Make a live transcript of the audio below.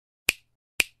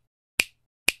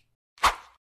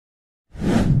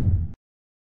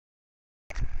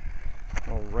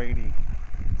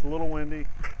It's a little windy.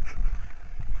 It's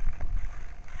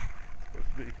supposed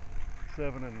to be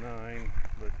 7 and 9,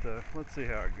 but let's see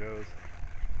how it goes.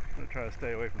 I'm going to try to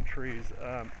stay away from trees.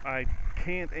 I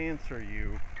can't answer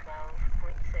you,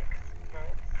 12.6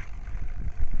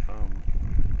 volts.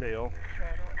 Dale,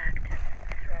 Throttle active.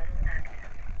 Throttle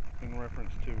active. in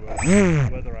reference to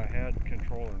whether I had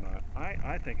control or not.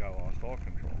 I think I lost all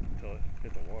control until it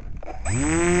hit the water.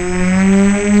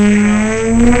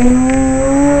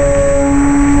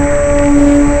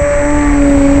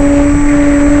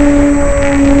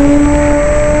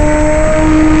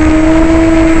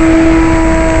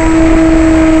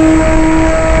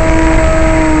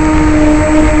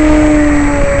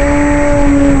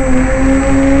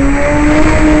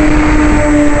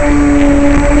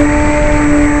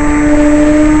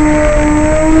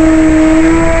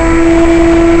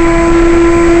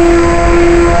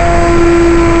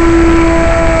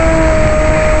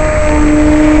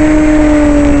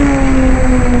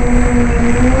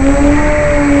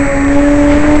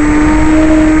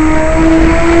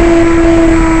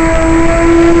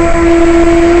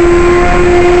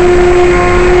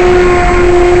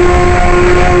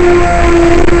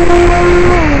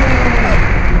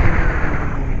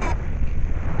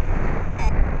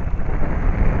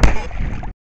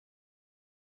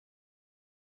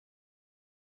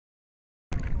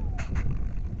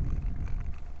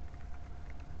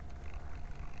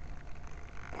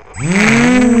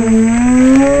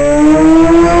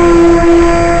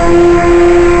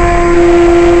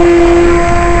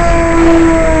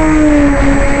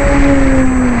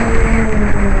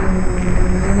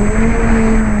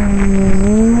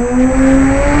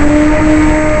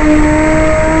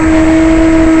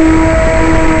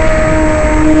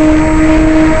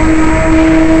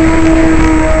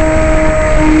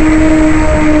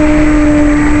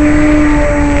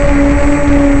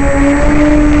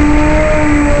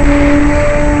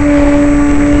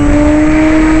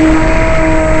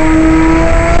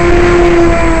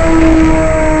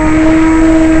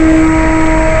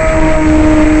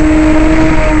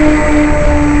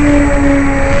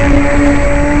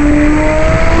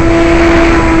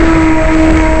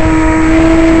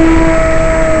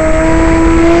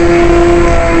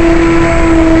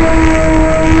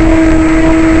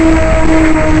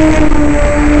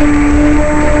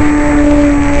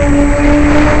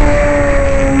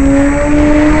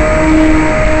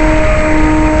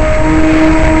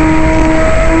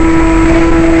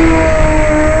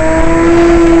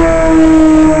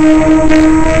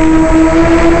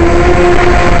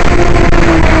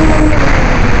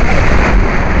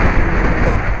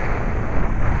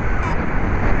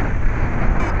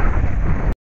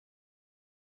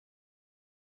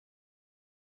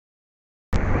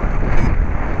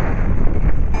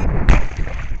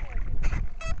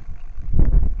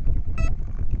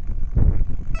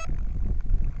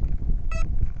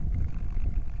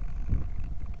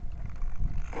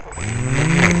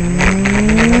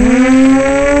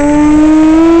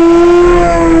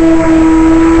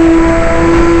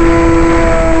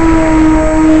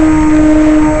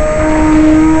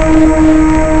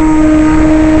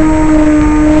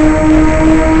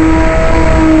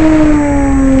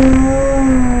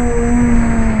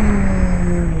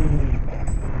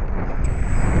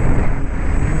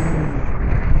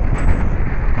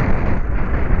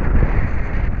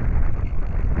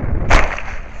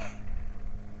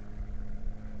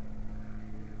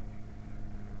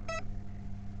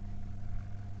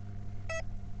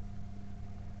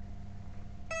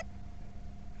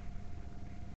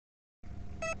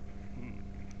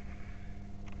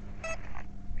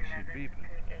 Beeping.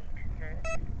 Why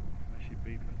is she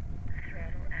beeping?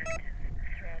 Throttle active.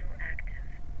 Throttle active.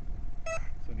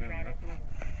 So now Throttle nothing? hold.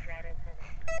 Throttle hold.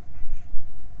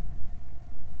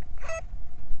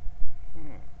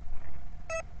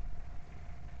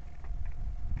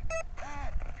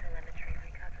 Telemetry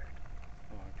recovered.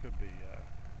 Oh, it could be,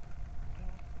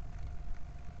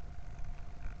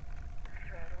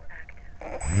 Throttle active.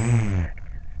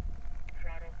 Active.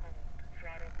 Throttle hold.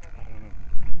 Throttle I hold. don't know.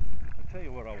 I'll tell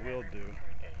you what I will do, 11.8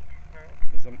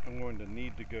 volts. is I'm going to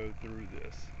need to go through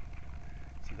this.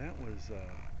 So that was,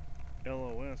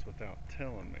 LOS without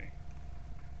telling me.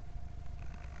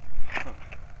 Huh.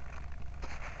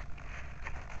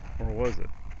 Or was it?